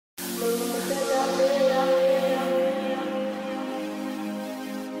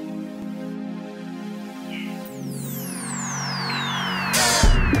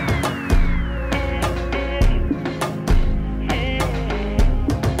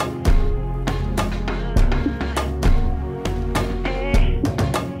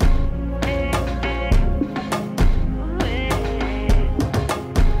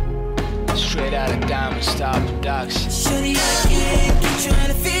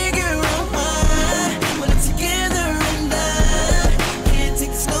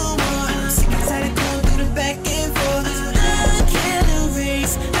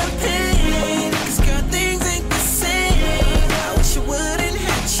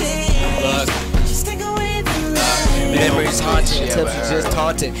memories haunting, tips are just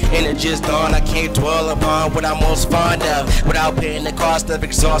taunting, and it just dawned. I can't dwell upon what I'm most fond of without paying the cost of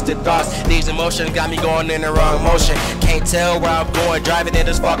exhausted thoughts. These emotions got me going in the wrong motion. Can't tell where I'm going, driving in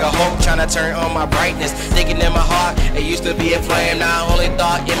this fog of hope, trying to turn on my brightness. Thinking in my heart, it used to be a flame. Now I only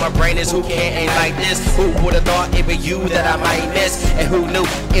thought in my brain is who can't aim like this. Who would have thought it was you that I might miss? And who knew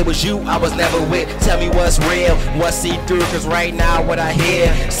it was you I was never with? Tell me what's real, what's see-through, cause right now what I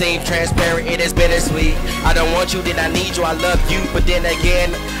hear seems transparent, it is bittersweet. I don't want you, then I need you, I love you, but then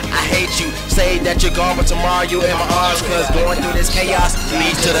again, I hate you. Say that you're gone, but tomorrow you're in my arms, cause going through this chaos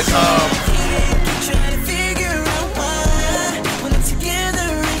leads to the calm. Trying to figure out why when I'm together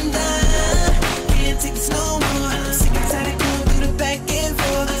and I can't take this no more. I'm sick and tired of going through the back and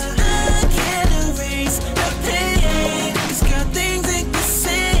forth. I can't erase the pain. This girl things ain't the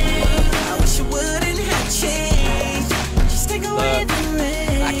same. I wish it wouldn't have changed. Just take away the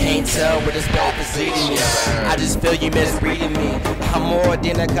rain. I can't tell where this path is leading me. I just feel you misreading me. I'm more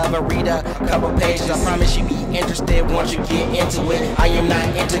than a cover reader, cover pages. I promise you be interested once you get into it. I am not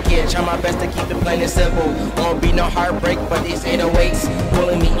intricate, try my best to keep it plain and simple. Won't be no heartbreak, but these 808s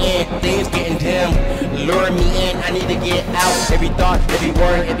pulling me in. Things getting dim, luring me in. I need to get out. Every thought, every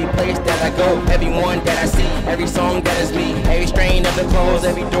word, every place that I go, everyone that I see, every song that is me, every strain of the clothes,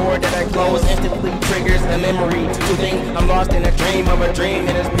 every door that I close instantly triggers a memory. To think I'm lost in a dream of a dream,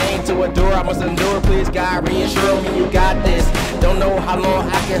 and it's pain to adore. I must endure. Please God, reassure me you got this. Don't know how long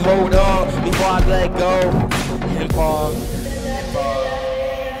I can hold on before I let go and fall.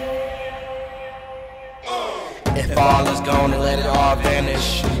 If all is gone, and let it all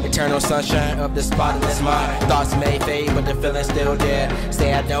vanish. Eternal sunshine of the spotless mind. Thoughts may fade, but the feeling's still there.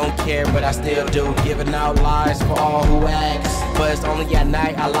 Say I don't care, but I still do. Giving out lies for all who ask, but it's only at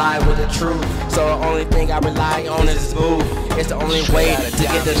night I lie with the truth. So the only thing I rely on is this move. It's the only way to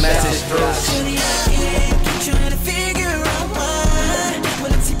get the message through. Trying to